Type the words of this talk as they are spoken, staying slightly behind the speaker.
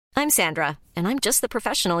I'm Sandra, and I'm just the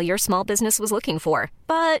professional your small business was looking for.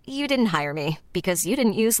 But you didn't hire me because you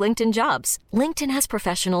didn't use LinkedIn Jobs. LinkedIn has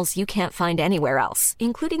professionals you can't find anywhere else,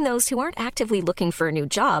 including those who aren't actively looking for a new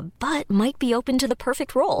job, but might be open to the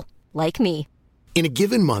perfect role, like me. In a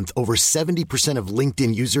given month, over 70% of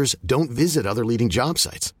LinkedIn users don't visit other leading job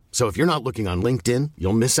sites. So if you're not looking on LinkedIn,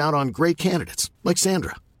 you'll miss out on great candidates like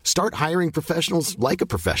Sandra. Start hiring professionals like a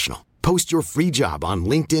professional. Post your free job on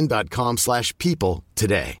linkedin.com/people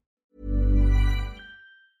today.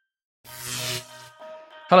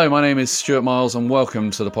 Hello, my name is Stuart Miles and welcome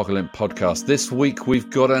to the Pocketint podcast. This week we've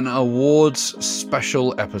got an awards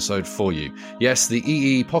special episode for you. Yes, the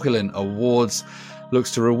EE Pocketint Awards looks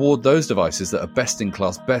to reward those devices that are best in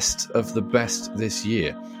class, best of the best this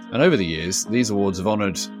year. And over the years, these awards have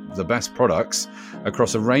honoured the best products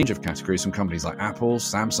across a range of categories from companies like Apple,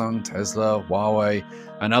 Samsung, Tesla, Huawei,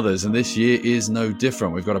 and others. And this year is no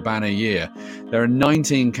different. We've got a banner year. There are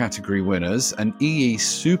 19 category winners, an EE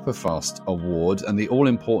Superfast Award, and the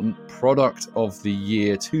all-important Product of the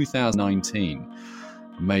Year 2019.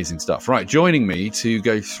 Amazing stuff. Right, joining me to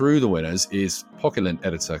go through the winners is Pocketint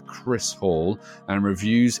editor Chris Hall and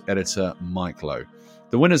reviews editor Mike Lowe.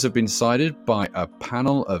 The winners have been decided by a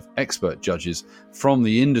panel of expert judges from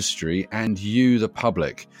the industry and you, the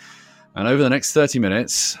public. And over the next 30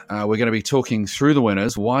 minutes, we're going to be talking through the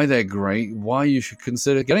winners, why they're great, why you should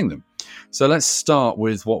consider getting them. So let's start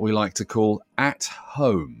with what we like to call at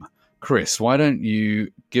home. Chris, why don't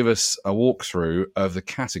you give us a walkthrough of the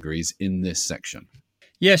categories in this section?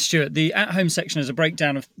 Yes, Stuart. The at-home section is a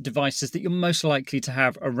breakdown of devices that you're most likely to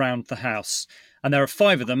have around the house. And there are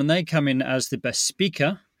 5 of them, and they come in as the best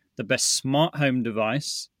speaker, the best smart home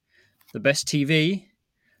device, the best TV,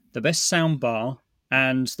 the best soundbar,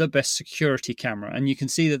 and the best security camera. And you can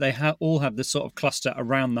see that they all have this sort of cluster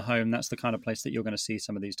around the home. That's the kind of place that you're going to see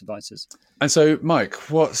some of these devices. And so, Mike,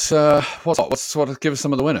 what's give us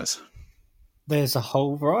some of the winners? There's a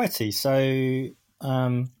whole variety. So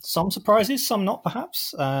some surprises, some not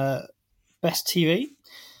perhaps. Best TV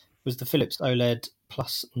was the Philips OLED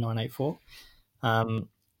Plus 984.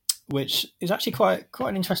 Which is actually quite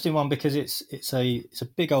an interesting one because it's a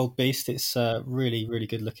big old beast. It's a really, really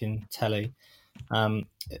good looking telly. I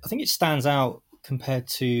think it stands out compared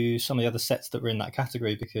to some of the other sets that were in that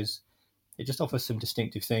category because it just offers some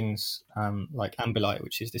distinctive things like Ambilight,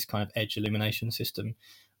 which is this kind of edge illumination system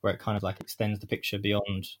where it kind of like extends the picture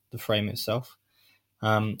beyond the frame itself.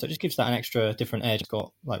 So it just gives that an extra different edge. It's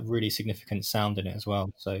got like really significant sound in it as well.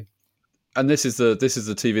 So. And this is the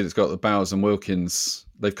TV that's got the Bowers and Wilkins.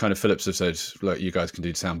 They've kind of Philips have said, look, you guys can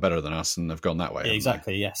do sound better than us, and they've gone that way.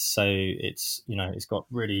 Exactly, yes. So it's it's got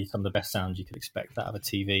really some of the best sound you could expect out of a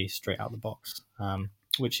TV straight out of the box,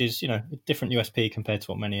 which is a different USP compared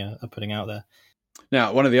to what many are putting out there.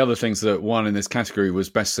 Now, one of the other things that won in this category was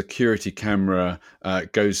best security camera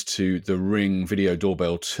goes to the Ring Video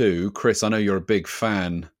Doorbell 2. Chris, I know you're a big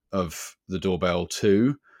fan of the Doorbell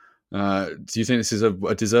 2. Do you think this is a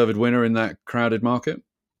deserved winner in that crowded market?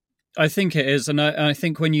 I think it is. And I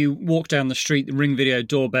think when you walk down the street, the Ring Video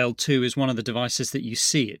Doorbell 2 is one of the devices that you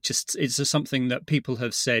see. It's something that people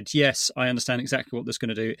have said, yes, I understand exactly what this is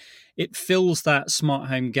going to do. It fills that smart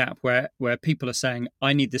home gap where people are saying,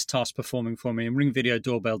 I need this task performing for me. And Ring Video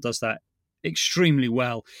Doorbell does that extremely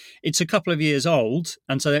well. It's a couple of years old,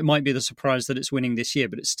 and so it might be the surprise that it's winning this year,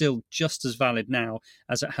 but it's still just as valid now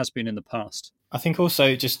as it has been in the past. I think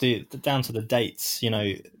also just the down to the dates,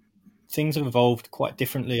 things have evolved quite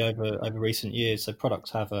differently over recent years. So products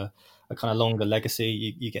have a kind of longer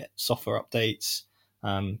legacy. You get software updates,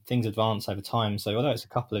 things advance over time. So although it's a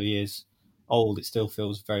couple of years old, it still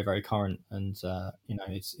feels very, very current. And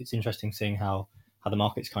it's interesting seeing how the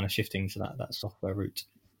market's kind of shifting to that software route.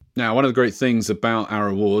 Now, one of the great things about our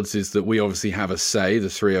awards is that we obviously have a say, the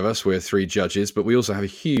 3 of us, we're 3 judges, but we also have a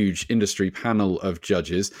huge industry panel of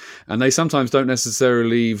judges, and they sometimes don't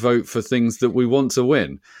necessarily vote for things that we want to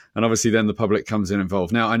win. And obviously then the public comes in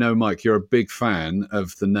involved. Now, I know, Mike, you're a big fan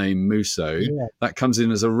of the name Muso. Yeah. That comes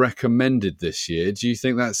in as a recommended this year. Do you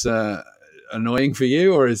think that's annoying for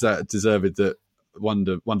you, or is that deserved that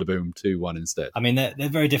Wonder Boom 2 won instead? I mean, they're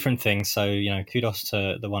very different things. So, kudos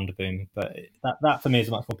to the Wonder Boom. But that for me is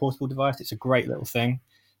a much more portable device. It's a great little thing.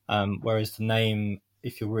 Whereas the name,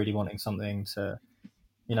 if you're really wanting something to,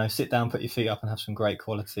 sit down, put your feet up and have some great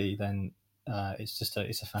quality, then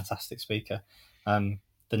it's a fantastic speaker.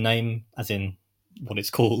 The name, as in what it's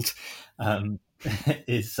called,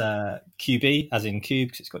 is QB, as in cube,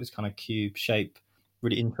 because it's got this kind of cube shape,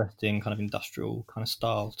 really interesting kind of industrial kind of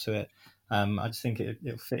style to it. I just think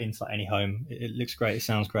it'll fit into any home. It looks great. It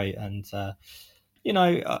sounds great. And,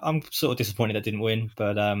 I'm sort of disappointed it didn't win.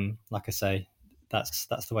 But like I say, that's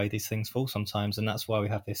the way these things fall sometimes, and that's why we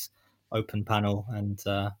have this open panel, and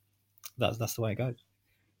that's the way it goes.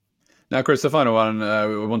 Now, Chris, the final one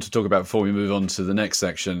we want to talk about before we move on to the next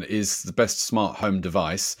section is the best smart home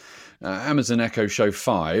device. Amazon Echo Show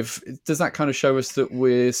 5. Does that kind of show us that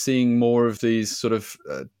we're seeing more of these sort of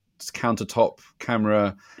countertop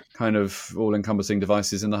camera kind of all-encompassing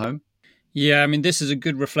devices in the home? Yeah, I mean, this is a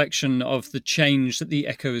good reflection of the change that the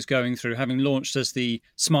Echo is going through. Having launched as the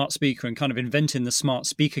smart speaker and kind of inventing the smart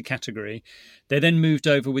speaker category, they then moved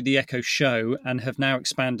over with the Echo Show and have now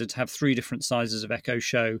expanded to have 3 different sizes of Echo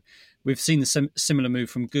Show. We've seen the similar move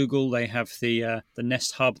from Google. They have the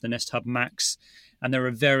Nest Hub, the Nest Hub Max, and there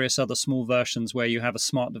are various other small versions where you have a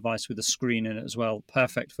smart device with a screen in it as well.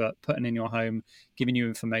 Perfect for putting in your home, giving you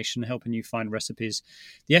information, helping you find recipes.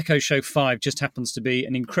 The Echo Show 5 just happens to be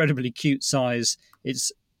an incredibly cute size.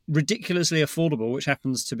 It's ridiculously affordable, which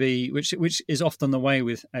happens to be, which is often the way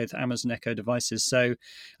with Amazon Echo devices. So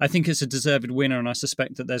I think it's a deserved winner, and I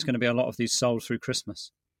suspect that there's going to be a lot of these sold through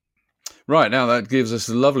Christmas. Right, now that gives us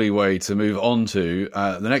a lovely way to move on to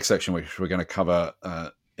the next section, which we're going to cover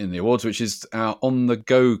in the awards, which is our On The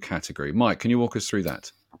Go category. Mike, can you walk us through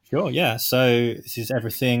that? Sure, yeah. So this is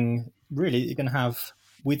everything really you're going to have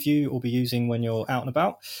with you or be using when you're out and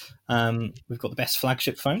about. We've got the best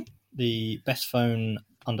flagship phone, the best phone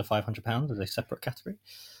under £500 as a separate category.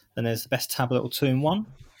 Then there's the best tablet or 2-in-1,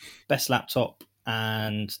 best laptop,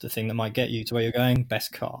 and the thing that might get you to where you're going,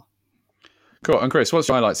 best car. Cool. And Chris, what's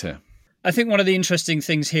your highlights here? I think one of the interesting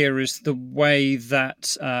things here is the way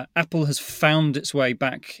that Apple has found its way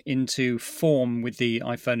back into form with the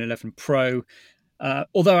iPhone 11 Pro.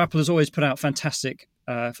 Although Apple has always put out fantastic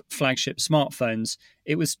flagship smartphones,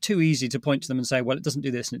 it was too easy to point to them and say, well, it doesn't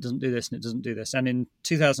do this and it doesn't do this and it doesn't do this. And in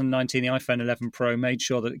 2019, the iPhone 11 Pro made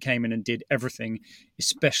sure that it came in and did everything,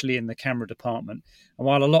 especially in the camera department. And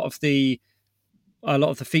while a lot of the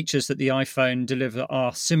features that the iPhone deliver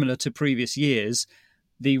are similar to previous years,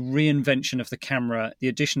 the reinvention of the camera, the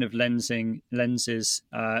addition of lenses,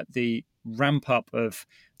 the ramp up of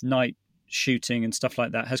night shooting and stuff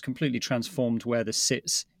like that has completely transformed where this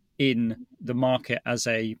sits in the market as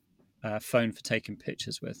a phone for taking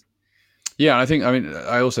pictures with. Yeah,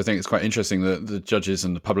 I also think it's quite interesting that the judges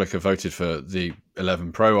and the public have voted for the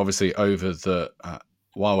 11 Pro, obviously over the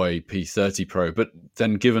Huawei P30 Pro, but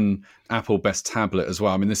then given Apple best tablet as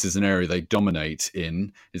well. I mean, this is an area they dominate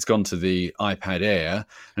in. It's gone to the iPad Air,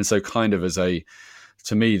 and so kind of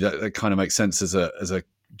to me that kind of makes sense as a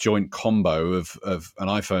joint combo of an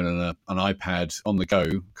iPhone and an iPad on the go.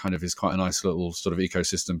 Kind of is quite a nice little sort of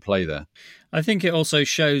ecosystem play there. I think it also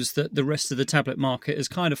shows that the rest of the tablet market has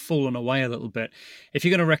kind of fallen away a little bit. If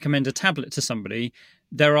you're going to recommend a tablet to somebody,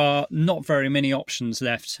 there are not very many options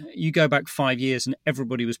left. You go back 5 years and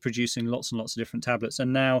everybody was producing lots and lots of different tablets.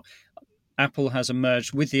 And now Apple has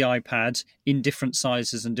emerged with the iPad in different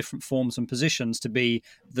sizes and different forms and positions to be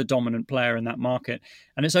the dominant player in that market.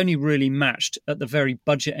 And it's only really matched at the very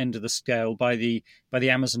budget end of the scale by the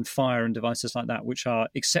Amazon Fire and devices like that, which are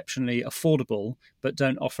exceptionally affordable, but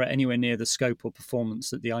don't offer anywhere near the scope or performance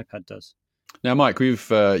that the iPad does. Now, Mike, you've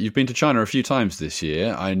been to China a few times this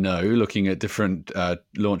year, I know, looking at different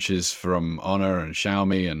launches from Honor and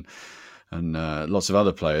Xiaomi and lots of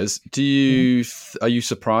other players. Are you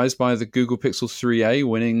surprised by the Google Pixel 3a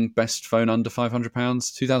winning best phone under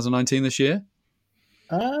 £500 2019 this year?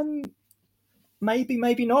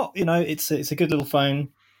 Maybe not. You know, it's a good little phone.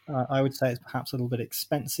 I would say it's perhaps a little bit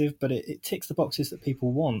expensive, but it ticks the boxes that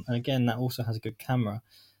people want. And again, that also has a good camera.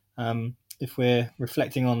 If we're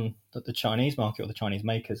reflecting on the Chinese market, or the Chinese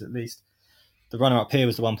makers at least, the runner-up here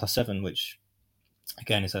was the OnePlus 7, which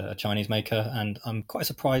again is a Chinese maker, and I'm quite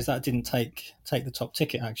surprised that didn't take the top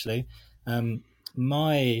ticket, actually.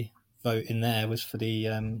 My vote in there was for the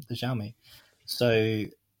Xiaomi. So,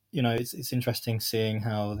 you know, it's interesting seeing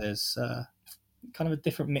how there's kind of a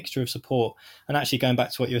different mixture of support. And actually going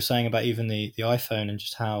back to what you were saying about even the iPhone and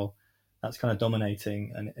just how that's kind of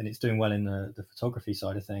dominating and it's doing well in the photography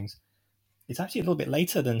side of things. It's actually a little bit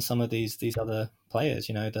later than some of these other players.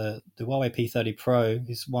 You know, the Huawei P30 Pro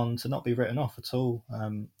is one to not be written off at all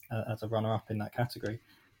as a runner-up in that category.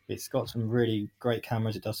 It's got some really great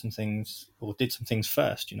cameras. It does some things, or did some things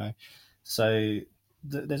first, you know. So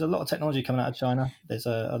there's a lot of technology coming out of China. There's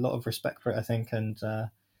a lot of respect for it, I think, and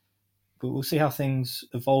we'll see how things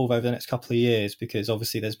evolve over the next couple of years, because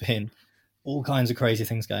obviously there's been all kinds of crazy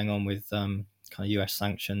things going on with kind of US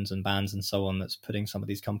sanctions and bans and so on, that's putting some of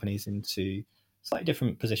these companies into slightly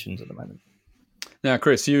different positions at the moment. Now,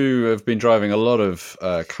 Chris, you have been driving a lot of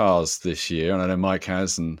cars this year, and I know Mike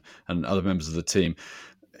has, and other members of the team.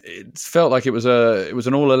 It felt like it was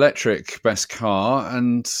an all-electric best car,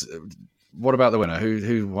 and what about the winner?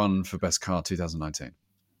 Who won for best car 2019?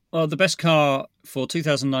 Well, the best car for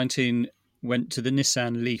 2019 went to the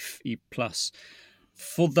Nissan Leaf E+.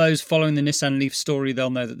 For those following the Nissan Leaf story, they'll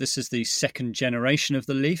know that this is the second generation of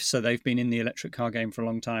the Leaf, so they've been in the electric car game for a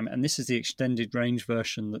long time, and this is the extended range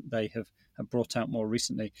version that they have brought out more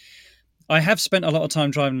recently. I have spent a lot of time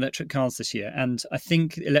driving electric cars this year, and I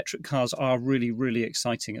think electric cars are really, really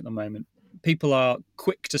exciting at the moment. People are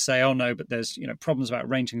quick to say, oh no, but there's problems about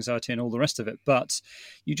range anxiety and all the rest of it. But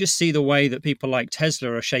you just see the way that people like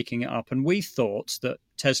Tesla are shaking it up. And we thought that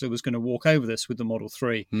Tesla was going to walk over this with the Model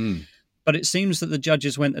 3. But it seems that the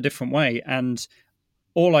judges went a different way. And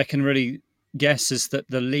all I can really guess is that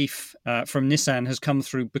the Leaf from Nissan has come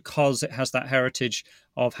through because it has that heritage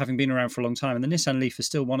of having been around for a long time. And the Nissan Leaf is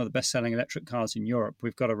still one of the best-selling electric cars in Europe.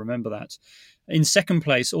 We've got to remember that. In second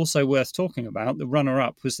place, also worth talking about, the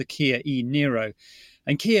runner-up was the Kia e-Niro.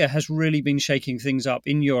 And Kia has really been shaking things up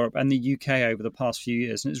in Europe and the UK over the past few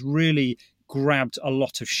years. And it's really grabbed a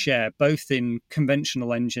lot of share, both in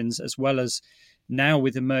conventional engines as well as now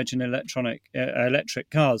with emerging electric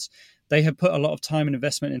cars. They have put a lot of time and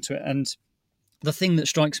investment into it. And the thing that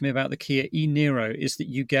strikes me about the Kia e-Niro is that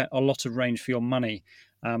you get a lot of range for your money.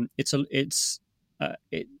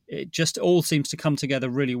 It just all seems to come together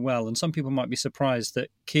really well. And some people might be surprised that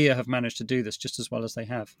Kia have managed to do this just as well as they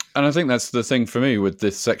have. And I think that's the thing for me with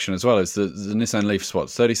this section as well, is the Nissan Leaf's what,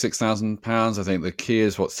 £36,000. I think the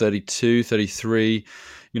Kia's what, 32, 33.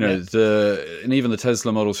 And even the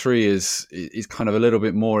Tesla Model 3 is kind of a little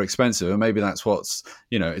bit more expensive, and maybe that's what's,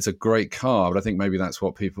 it's a great car, but I think maybe that's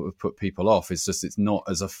what put people off. It's just it's not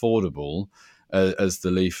as affordable as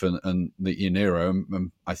the Leaf and the e-Niro.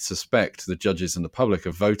 And I suspect the judges and the public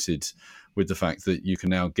have voted with the fact that you can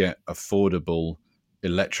now get affordable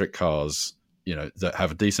electric cars, that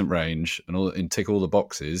have a decent range and tick all the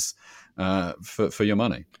boxes for your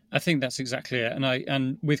money. I think that's exactly it.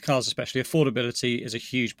 And with cars especially, affordability is a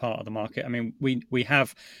huge part of the market. I mean, we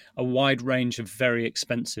have a wide range of very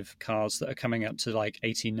expensive cars that are coming up to like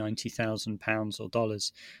 £80,000, £90,000 or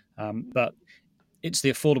dollars. But it's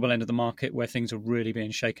the affordable end of the market where things are really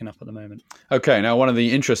being shaken up at the moment. Okay, now one of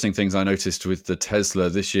the interesting things I noticed with the Tesla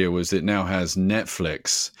this year was it now has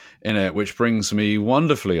Netflix in it, which brings me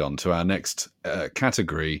wonderfully on to our next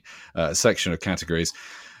category, section of categories.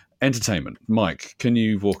 Entertainment. Mike, can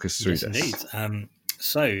you walk us through this? Yes, indeed.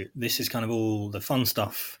 So this is kind of all the fun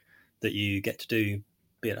stuff that you get to do,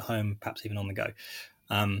 be it at home, perhaps even on the go.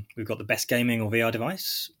 We've got the best gaming or VR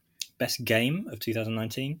device, best game of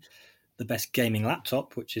 2019, the best gaming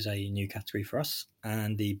laptop, which is a new category for us,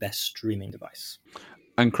 and the best streaming device.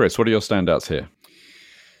 And Chris, what are your standouts here?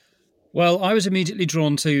 Well, I was immediately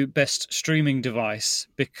drawn to best streaming device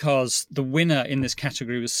because the winner in this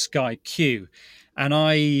category was Sky Q. And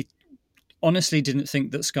I honestly didn't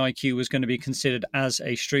think that Sky Q was going to be considered as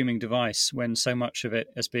a streaming device when so much of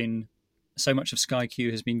Sky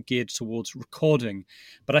Q has been geared towards recording.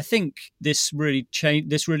 But I think this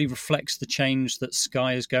really reflects the change that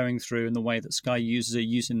Sky is going through and the way that Sky users are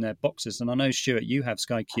using their boxes. And I know, Stuart, you have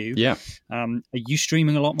Sky Q. Yeah. Are you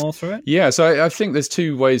streaming a lot more through it? Yeah. So I think there's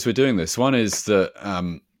two ways we're doing this. One is that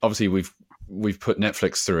obviously we've put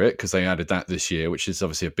Netflix through it because they added that this year, which is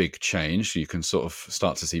obviously a big change. You can sort of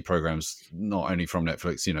start to see programs not only from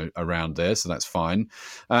Netflix, around there, so that's fine.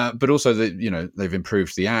 But also they've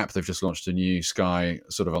improved the app. They've just launched a new Sky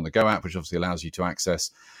sort of on the go app, which obviously allows you to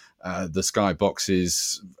access the Sky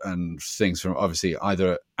boxes and things from obviously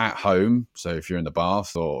either at home, so if you're in the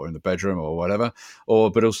bath or in the bedroom or whatever,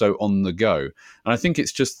 but also on the go. And I think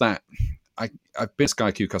it's just that I've been a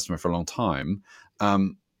Sky Q customer for a long time.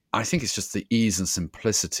 I think it's just the ease and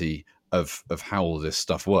simplicity of how all this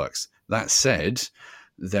stuff works. That said,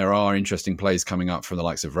 there are interesting plays coming up from the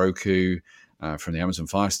likes of Roku, from the Amazon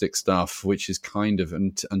Fire Stick stuff, which is kind of,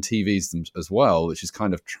 and TVs as well, which is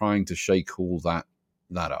kind of trying to shake all that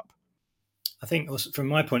up. I think also, from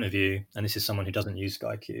my point of view, and this is someone who doesn't use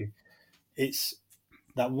Sky Q, it's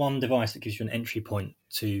that one device that gives you an entry point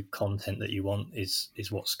to content that you want is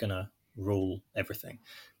what's going to rule everything.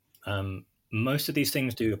 Most of these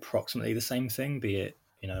things do approximately the same thing, be it,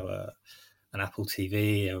 an Apple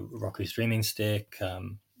TV, a Roku streaming stick,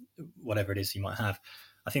 whatever it is you might have.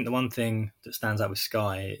 I think the one thing that stands out with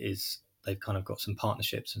Sky is they've kind of got some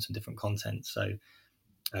partnerships and some different content. So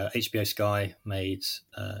HBO Sky made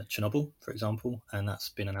Chernobyl, for example, and that's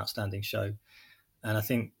been an outstanding show. And I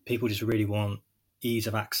think people just really want ease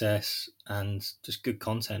of access and just good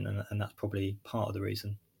content, and that's probably part of the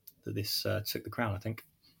reason that this took the crown, I think.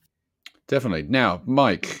 Definitely. Now,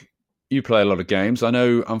 Mike, you play a lot of games. I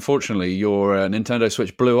know, unfortunately, your Nintendo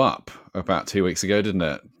Switch blew up about 2 weeks ago, didn't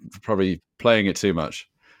it? Probably playing it too much.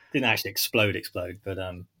 didn't actually explode, but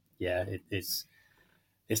yeah, it's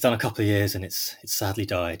done a couple of years and it's sadly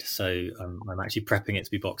died. So I'm actually prepping it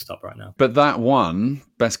to be boxed up right now. But that won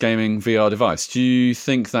Best Gaming VR Device. Do you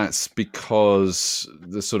think that's because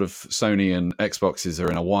the sort of Sony and Xboxes are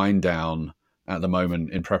in a wind down at the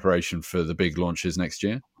moment in preparation for the big launches next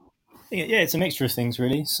year? Yeah, it's a mixture of things,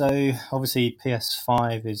 really. So obviously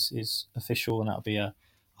PS5 is official, and that'll be a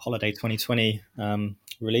holiday 2020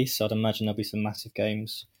 release. I'd imagine there'll be some massive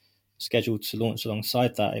games scheduled to launch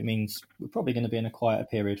alongside that. It means we're probably going to be in a quieter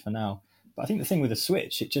period for now. But I think the thing with the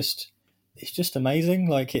Switch, it's just amazing.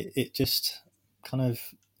 Like it just kind of,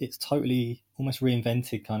 it's totally almost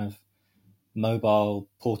reinvented kind of mobile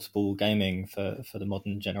portable gaming for the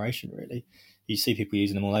modern generation. Really, you see people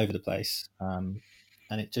using them all over the place, and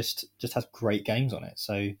it just has great games on it.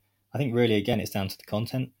 So I think really again it's down to the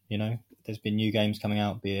content. You know, there's been new games coming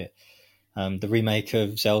out, be it the remake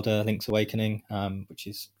of Zelda Link's Awakening, which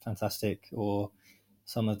is fantastic, or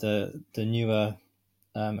some of the newer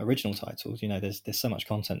original titles. You know, there's so much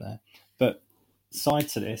content there. But side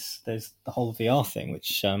to this, there's the whole VR thing,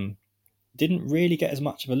 which didn't really get as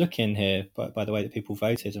much of a look in here by the way that people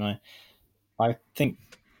voted. And I think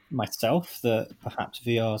myself that perhaps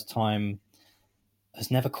VR's time has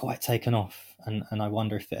never quite taken off, and I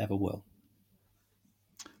wonder if it ever will.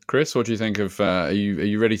 Chris, what do you think of? Are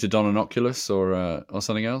you ready to don an Oculus or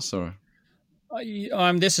something else? Or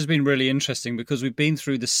this has been really interesting because we've been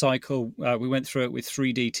through the cycle. We went through it with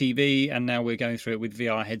 3D TV, and now we're going through it with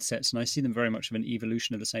VR headsets. And I see them very much of an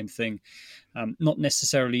evolution of the same thing. Not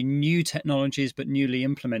necessarily new technologies, but newly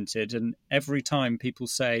implemented. And every time people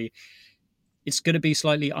say it's going to be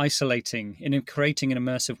slightly isolating in creating an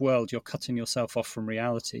immersive world, you're cutting yourself off from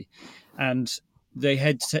reality. And the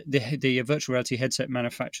virtual reality headset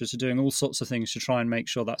manufacturers are doing all sorts of things to try and make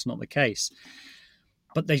sure that's not the case.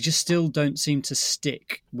 But they just still don't seem to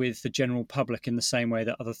stick with the general public in the same way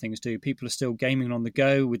that other things do. People are still gaming on the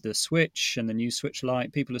go with the Switch and the new Switch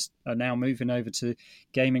Lite. People are now moving over to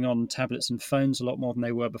gaming on tablets and phones a lot more than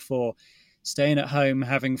they were before. Staying at home,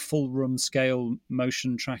 having full room scale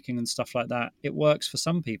motion tracking and stuff like that. It works for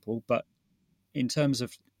some people, but in terms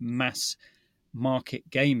of mass market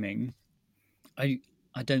gaming,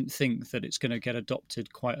 I don't think that it's going to get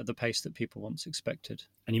adopted quite at the pace that people once expected.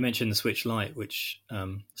 And you mentioned the Switch Lite, which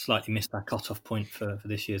slightly missed our cut-off point for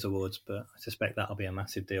this year's awards, but I suspect that'll be a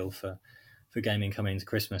massive deal for gaming coming into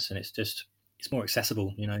Christmas. And it's more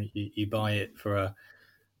accessible. You know, you buy it for a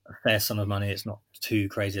fair sum of money. It's not too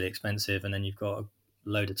crazily expensive, and then you've got a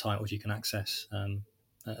load of titles you can access and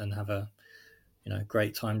have a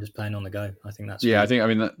great time just playing on the go. I think that's I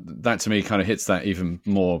mean that to me kind of hits that even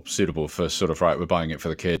more suitable for sort of right. We're buying it for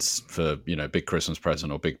the kids for big Christmas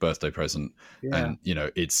present or big birthday present, and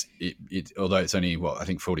it's although it's only I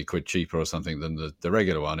think 40 quid cheaper or something than the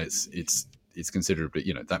regular one. It's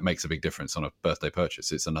considerably that makes a big difference on a birthday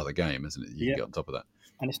purchase. It's another game, isn't it? You can get on top of that.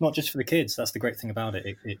 And it's not just for the kids. That's the great thing about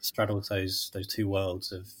it. It straddles those two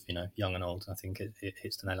worlds of young and old. I think it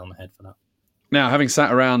hits the nail on the head for that. Now, having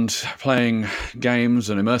sat around playing games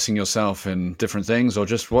and immersing yourself in different things, or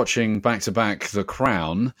just watching back-to-back The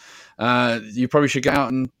Crown, you probably should get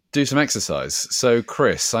out and do some exercise. So,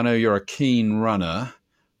 Chris, I know you're a keen runner.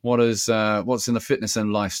 What's in the fitness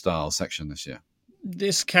and lifestyle section this year?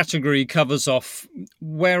 This category covers off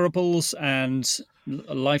wearables and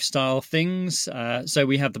lifestyle things. So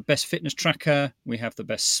we have the best fitness tracker, we have the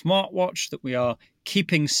best smartwatch that we are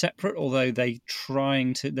keeping separate, although they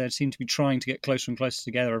seem to be trying to get closer and closer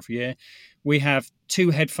together every year. We have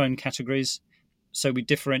 2 headphone categories, so we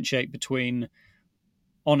differentiate between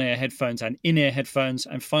on-ear headphones and in-ear headphones,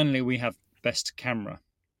 and finally we have best camera.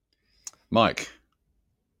 Mike,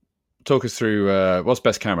 talk us through what's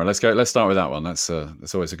best camera. Let's start with that one. That's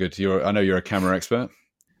always a good. I know you're a camera expert.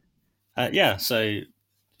 So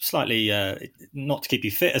slightly not to keep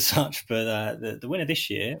you fit as such, but the winner this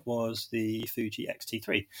year was the Fuji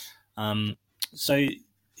X-T3. So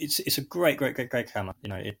it's a great camera.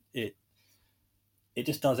 It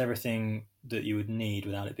just does everything that you would need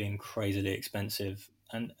without it being crazily expensive.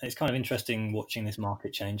 And it's kind of interesting watching this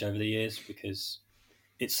market change over the years because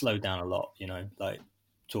it's slowed down a lot. Like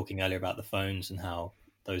talking earlier about the phones and how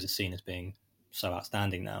those are seen as being so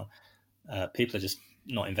outstanding now. People are just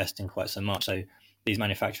not investing quite so much. So these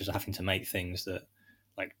manufacturers are having to make things that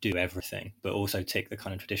like do everything, but also tick the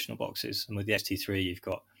kind of traditional boxes. And with the X-T3, you've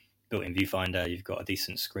got built-in viewfinder, you've got a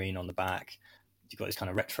decent screen on the back, you've got this kind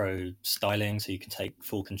of retro styling, so you can take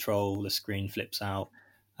full control. The screen flips out.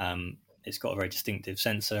 It's got a very distinctive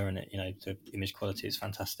sensor, and the image quality is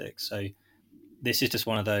fantastic. So this is just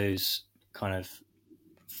one of those kind of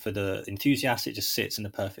for the enthusiast, it just sits in the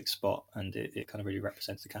perfect spot, and it kind of really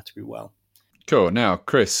represents the category well. Cool. Now,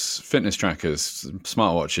 Chris, fitness trackers,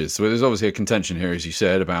 smartwatches. So there's obviously a contention here, as you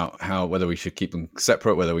said, about whether we should keep them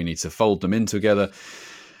separate, whether we need to fold them in together.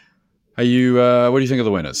 What do you think of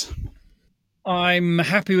the winners? I'm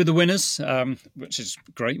happy with the winners, which is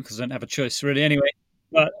great because I don't have a choice really anyway.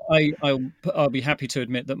 But I'll be happy to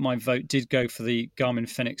admit that my vote did go for the Garmin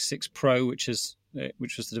Fenix 6 Pro, which was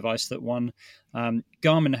the device that won.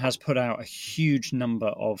 Garmin has put out a huge number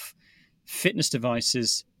of fitness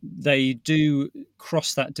devices. They do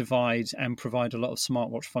cross that divide and provide a lot of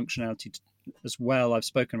smartwatch functionality as well. I've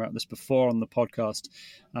spoken about this before on the podcast.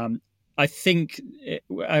 I think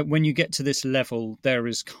when you get to this level, there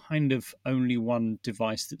is kind of only one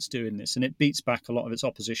device that's doing this, and it beats back a lot of its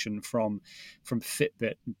opposition from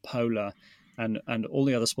Fitbit and Polar and all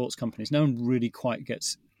the other sports companies. No one really quite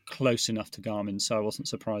gets close enough to Garmin, so I wasn't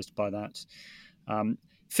surprised by that.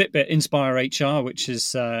 Fitbit Inspire HR, which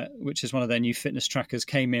is one of their new fitness trackers,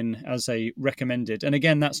 came in as a recommended, and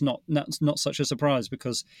again, that's not such a surprise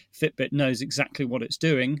because Fitbit knows exactly what it's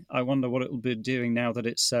doing. I wonder what it will be doing now that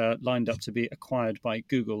it's lined up to be acquired by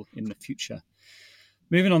Google in the future.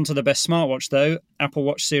 Moving on to the best smartwatch, though, Apple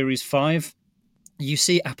Watch Series 5. You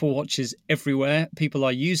see Apple Watches everywhere. People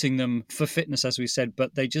are using them for fitness, as we said,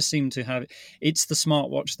 but they just seem to have... It's the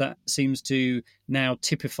smartwatch that seems to now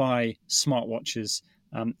typify smartwatches.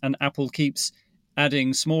 And Apple keeps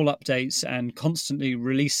adding small updates and constantly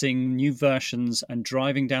releasing new versions and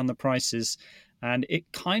driving down the prices. And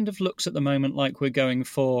it kind of looks at the moment like we're going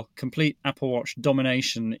for complete Apple Watch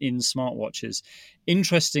domination in smartwatches.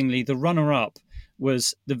 Interestingly, the runner-up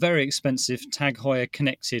was the very expensive TAG Heuer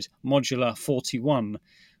Connected Modular 41,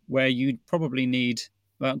 where you'd probably need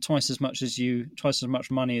about twice as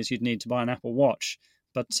much money as you'd need to buy an Apple Watch.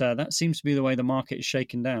 But that seems to be the way the market is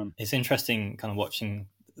shaken down. It's interesting kind of watching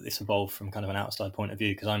this evolve from kind of an outside point of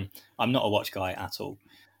view, because I'm not a watch guy at all.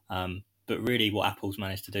 But really what Apple's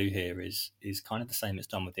managed to do here is kind of the same it's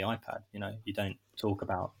done with the iPad. You know, you don't talk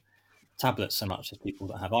about tablets so much as people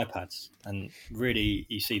that have iPads. And really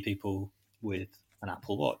you see people with an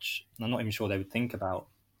Apple Watch. And I'm not even sure they would think about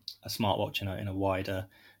a smartwatch in a wider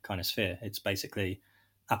kind of sphere. It's basically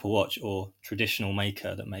Apple Watch or traditional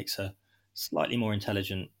maker that makes a slightly more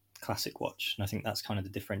intelligent classic watch, and I think that's kind of the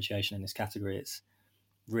differentiation in this category. It's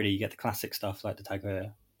really you get the classic stuff like the TAG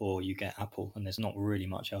Heuer, or you get Apple, and there's not really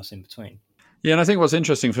much else in between. Yeah, and I think what's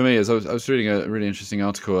interesting for me is I was reading a really interesting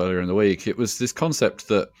article earlier in the week. It was this concept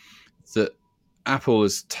that Apple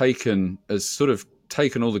has taken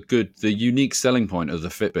all the unique selling point of the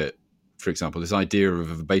Fitbit, for example, this idea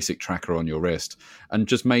of a basic tracker on your wrist, and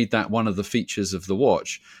just made that one of the features of the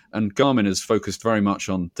watch. And Garmin has focused very much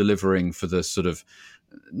on delivering for the sort of,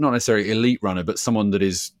 not necessarily elite runner, but someone that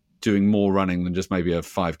is doing more running than just maybe a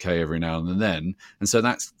 5K every now and then. And so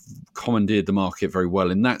that's commandeered the market very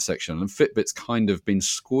well in that section. And Fitbit's kind of been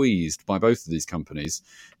squeezed by both of these companies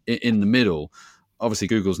in the middle. Obviously,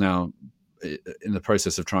 Google's now in the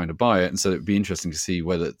process of trying to buy it, and so it'd be interesting to see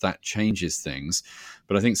whether that changes things.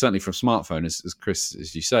 But I think certainly from smartphone, as Chris,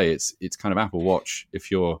 as you say, it's kind of Apple Watch if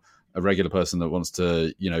you're a regular person that wants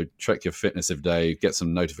to, track your fitness every day, get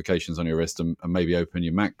some notifications on your wrist, and maybe open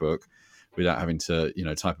your MacBook without having to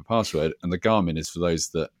type a password. And the Garmin is for those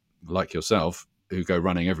that, like yourself, who go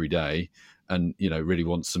running every day and really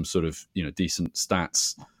want some sort of decent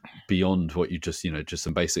stats beyond what you just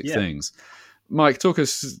some basic things. Mike, talk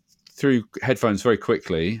us through headphones very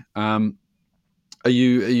quickly. Are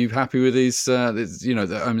you happy with these? They're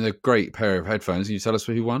a great pair of headphones. Can you tell us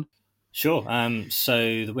who won? Sure.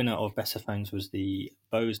 So the winner of Best Headphones was the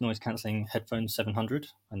Bose Noise Cancelling Headphones 700,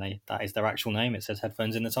 and that is their actual name. It says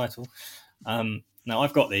headphones in the title. Now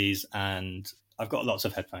I've got these, and I've got lots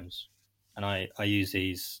of headphones, and I use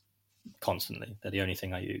these constantly. They're the only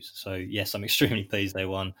thing I use. So yes, I'm extremely pleased they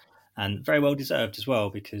won, and very well deserved as well,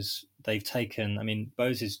 because they've taken.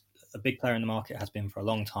 Bose is a big player in the market, has been for a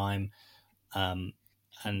long time, and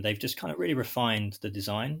they've just kind of really refined the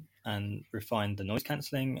design and refined the noise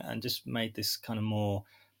cancelling and just made this kind of more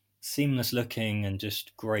seamless looking and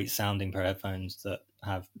just great sounding pair of headphones that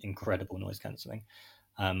have incredible noise cancelling.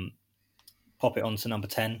 Pop it onto number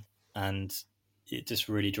 10 and it just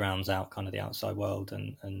really drowns out kind of the outside world,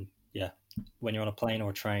 and yeah, when you're on a plane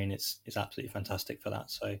or a train, it's absolutely fantastic for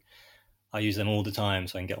that. So I use them all the time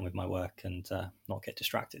so I can get on with my work and not get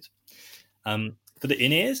distracted. For the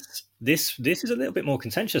in-ears, this is a little bit more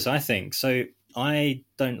contentious, I think. So I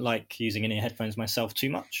don't like using in-ear headphones myself too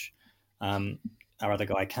much. Our other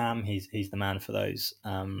guy, Cam, he's the man for those.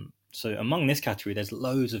 So among this category, there's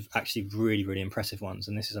loads of actually really, really impressive ones.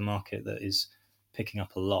 And this is a market that is picking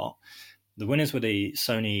up a lot. The winners were the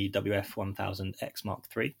Sony WF-1000X Mark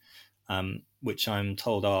III, which I'm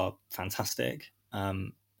told are fantastic.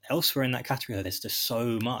 Elsewhere in that category, though, there's just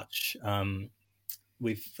so much.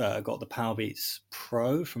 We've got the Powerbeats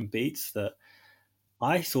Pro from Beats that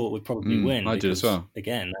I thought would probably win. I did as well.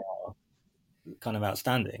 Again, they are kind of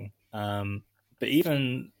outstanding. But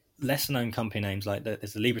even lesser known company names like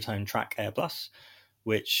there's the Libratone Track Air Plus,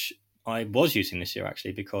 which I was using this year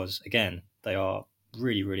actually because, again, they are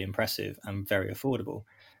really, really impressive and very affordable.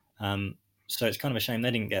 So it's kind of a shame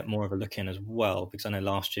they didn't get more of a look in as well, because I know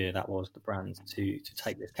last year that was the brand to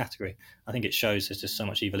take this category. I think it shows there's just so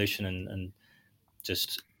much evolution and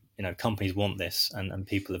just, companies want this and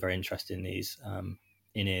people are very interested in these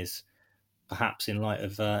in-ears, perhaps in light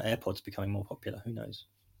of AirPods becoming more popular. Who knows?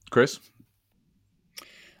 Chris?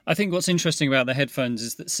 I think what's interesting about the headphones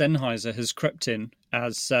is that Sennheiser has crept in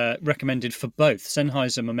as recommended for both.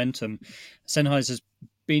 Sennheiser Momentum. Sennheiser's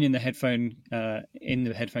been in the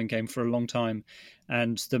headphone game for a long time,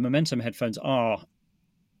 and the Momentum headphones are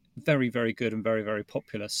very, very good and very, very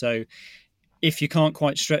popular. So if you can't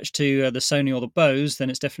quite stretch to the Sony or the Bose, then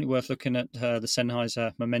it's definitely worth looking at the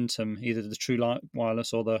Sennheiser Momentum, either the True Light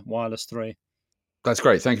Wireless or the Wireless 3. That's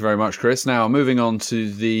great. Thank you very much, Chris. Now, moving on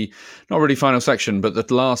to the, not really final section, but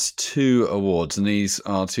the last two awards, and these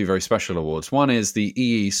are two very special awards. One is the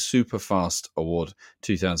EE Superfast Award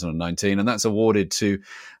 2019, and that's awarded to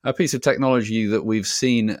a piece of technology that we've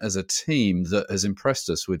seen as a team that has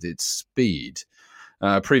impressed us with its speed.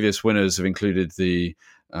 Previous winners have included the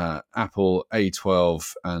Apple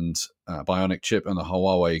A12 and Bionic chip and the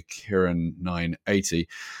Huawei Kirin 980,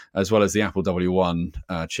 as well as the Apple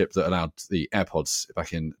W1 chip that allowed the AirPods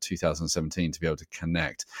back in 2017 to be able to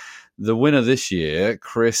connect. The winner this year,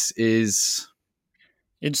 Chris, is...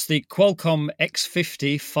 It's the Qualcomm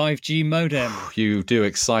X50 5G modem. You do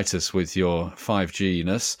excite us with your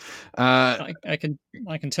 5G-ness. I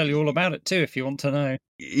can tell you all about it too if you want to know.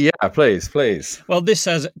 Yeah, please. Well,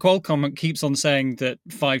 Qualcomm keeps on saying that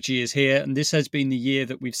 5G is here, and this has been the year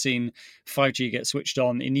that we've seen 5G get switched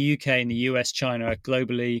on in the UK, in the US, China,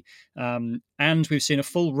 globally, and we've seen a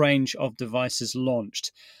full range of devices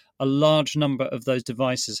launched. A large number of those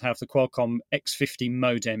devices have the Qualcomm X50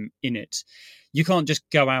 modem in it. You can't just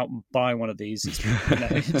go out and buy one of these.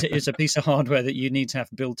 It's a piece of hardware that you need to have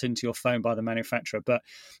built into your phone by the manufacturer. But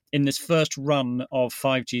in this first run of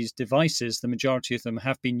 5G's devices, the majority of them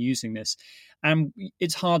have been using this. And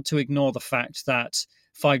it's hard to ignore the fact that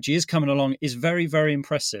 5G is coming along, is very, very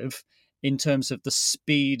impressive in terms of the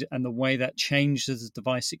speed and the way that changes the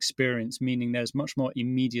device experience, meaning there's much more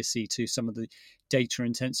immediacy to some of the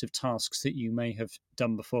data-intensive tasks that you may have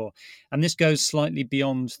done before. And this goes slightly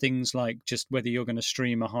beyond things like just whether you're going to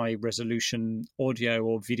stream a high-resolution audio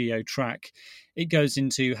or video track. It goes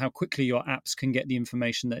into how quickly your apps can get the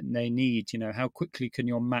information that they need. How quickly can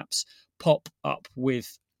your maps pop up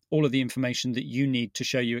with all of the information that you need to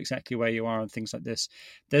show you exactly where you are and things like this.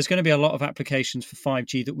 There's going to be a lot of applications for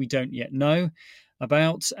 5G that we don't yet know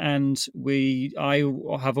about, and I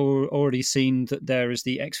have already seen that there is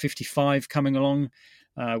the X55 coming along,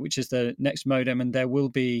 which is the next modem, and there will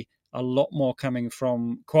be a lot more coming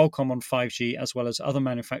from Qualcomm on 5G as well as other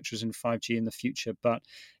manufacturers in 5G in the future. But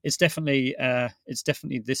it's definitely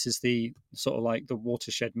this is the sort of like the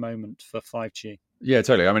watershed moment for 5G. Yeah,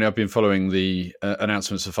 totally. I mean, I've been following the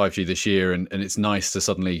announcements for 5G this year, and it's nice to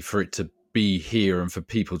suddenly for it to be here and for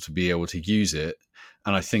people to be able to use it.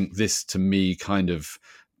 And I think this, to me, kind of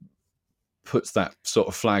puts that sort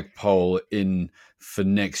of flagpole in for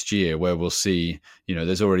next year, where we'll see,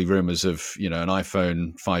 there's already rumors of, an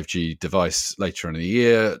iPhone 5G device later in the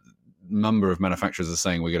year. Number of manufacturers are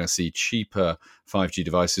saying we're going to see cheaper 5G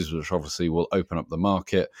devices, which obviously will open up the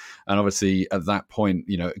market. And obviously at that point,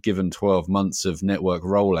 given 12 months of network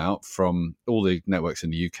rollout from all the networks in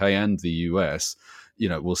the UK and the US,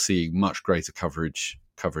 we'll see much greater coverage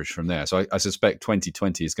from there. So I suspect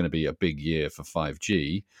 2020 is going to be a big year for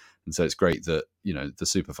 5G. And so it's great that, the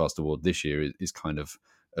Superfast Award this year is kind of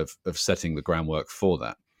setting the groundwork for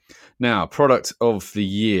that. Now, product of the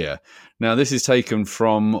year. Now, this is taken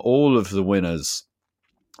from all of the winners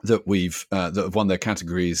that that have won their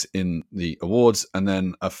categories in the awards, and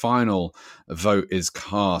then a final vote is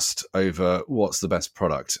cast over what's the best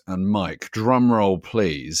product. And Mike, drum roll,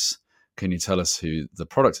 please. Can you tell us who the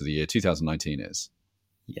product of the year 2019 is?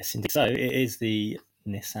 Yes, indeed. So it is the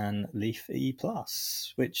Nissan Leaf E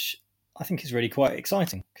Plus, which I think is really quite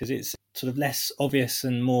exciting because it's sort of less obvious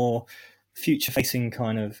and more future-facing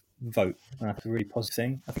kind of vote. And that's a really positive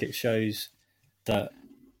thing. I think it shows that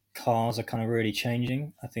cars are kind of really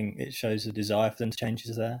changing. I think it shows the desire for them to change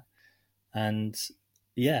is there. And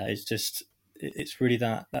yeah, it's it's really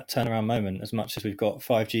that turnaround moment. As much as we've got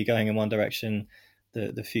 5G going in one direction,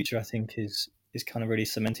 the future, I think, is kind of really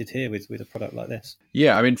cemented here with a product like this.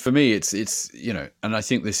 Yeah, I mean, for me, it's and I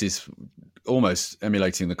think this is almost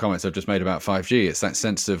emulating the comments I've just made about 5G. It's that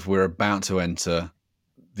sense of we're about to enter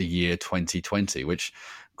the year 2020, which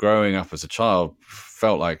growing up as a child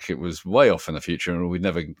felt like it was way off in the future and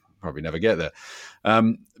we'd probably never get there.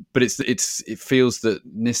 But it feels that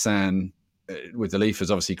Nissan with the Leaf has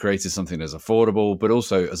obviously created something that's affordable, but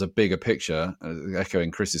also as a bigger picture, echoing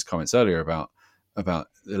Chris's comments earlier about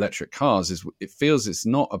electric cars, is it feels it's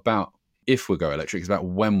not about if we'll go electric, it's about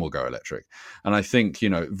when we'll go electric. And I think,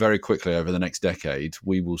 very quickly over the next decade,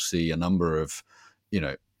 we will see a number of,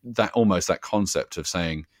 that concept of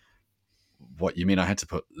saying, what, you mean I had to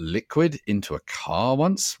put liquid into a car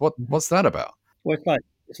once? What's that about? Well,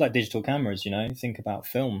 it's like digital cameras, think about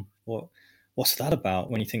film. What's that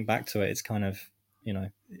about? When you think back to it, it's kind of,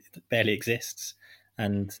 it barely exists.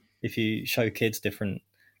 And if you show kids different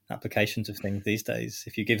applications of things these days,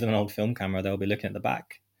 if you give them an old film camera, they'll be looking at the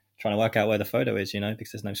back, trying to work out where the photo is,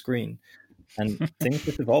 because there's no screen. And things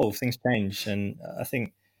just evolve, things change. And I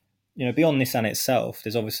think, beyond Nissan itself,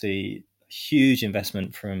 there's obviously a huge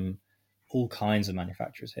investment from all kinds of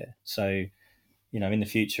manufacturers here. So, in the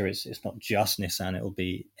future, it's not just Nissan, it will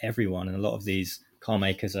be everyone. And a lot of these car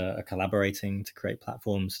makers are collaborating to create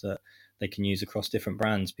platforms that they can use across different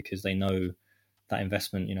brands, because they know that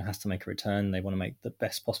investment, has to make a return. They want to make the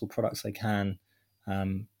best possible products they can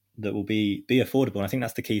that will be affordable. And I think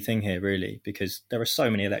that's the key thing here, really, because there are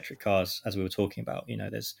so many electric cars, as we were talking about.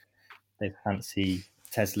 There's fancy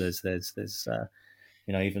Teslas, there's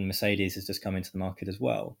even Mercedes has just come into the market as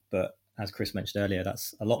well. But as Chris mentioned earlier,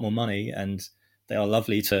 that's a lot more money, and they are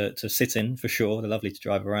lovely to sit in, for sure. They're lovely to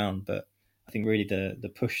drive around. But I think really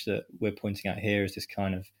the push that we're pointing out here is this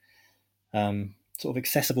kind of sort of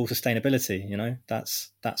accessible sustainability.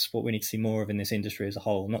 That's what we need to see more of in this industry as a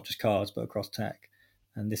whole, not just cars, but across tech.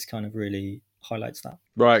 And this kind of really highlights that.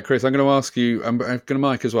 Right, Chris, I'm going to ask you, I'm going to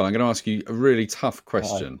Mike as well, I'm going to ask you a really tough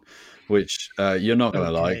question, which you're not going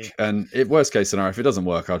to like. And worst case scenario, if it doesn't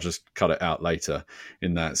work, I'll just cut it out later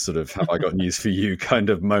in that sort of have I got news for you kind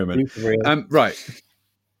of moment. Right.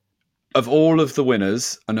 Of all of the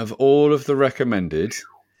winners and of all of the recommended,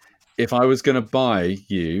 if I was going to buy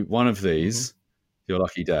you one of these, your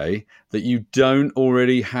lucky day, that you don't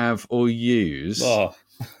already have or use on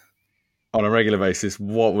a regular basis,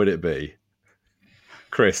 what would it be?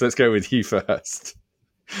 Chris, let's go with you first.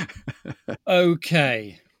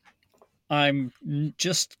 Okay. I'm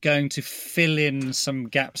just going to fill in some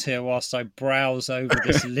gaps here whilst I browse over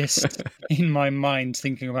this list in my mind,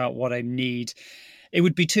 thinking about what I need. It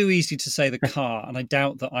would be too easy to say the car, and I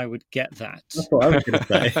doubt that I would get that. That's what I was going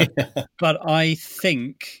to say. But I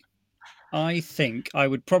think I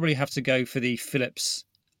would probably have to go for the Philips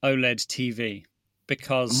OLED TV,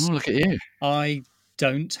 because look at you. I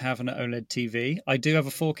don't have an OLED TV. I do have a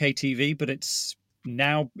 4K TV, but it's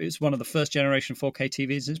one of the first generation 4K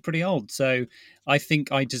TVs. It's pretty old, so I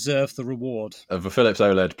think I deserve the reward of a Philips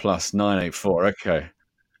OLED Plus 984. Okay.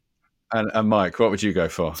 And Mike, what would you go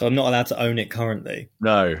for? So I'm not allowed to own it currently.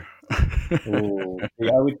 No. I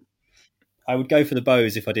would go for the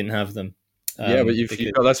Bose if I didn't have them. Yeah, but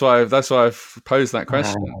that's why I've posed that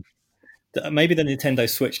question. Maybe the Nintendo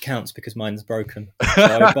Switch counts because mine's broken.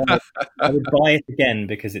 So I would buy it again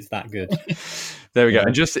because it's that good. There we go.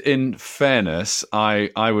 And just in fairness, I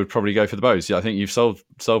would probably go for the Bose. Yeah, I think you've sold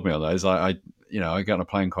me on those. I get on a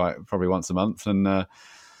plane probably once a month, and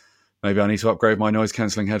maybe I need to upgrade my noise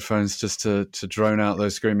cancelling headphones just to drone out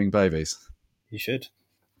those screaming babies. You should.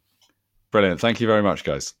 Brilliant. Thank you very much,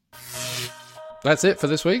 guys. That's it for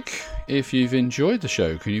this week. If you've enjoyed the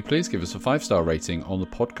show, can you please give us a 5-star rating on the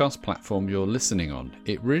podcast platform you're listening on?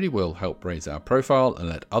 It really will help raise our profile and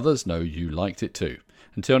let others know you liked it too.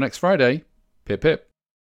 Until next Friday, pip pip.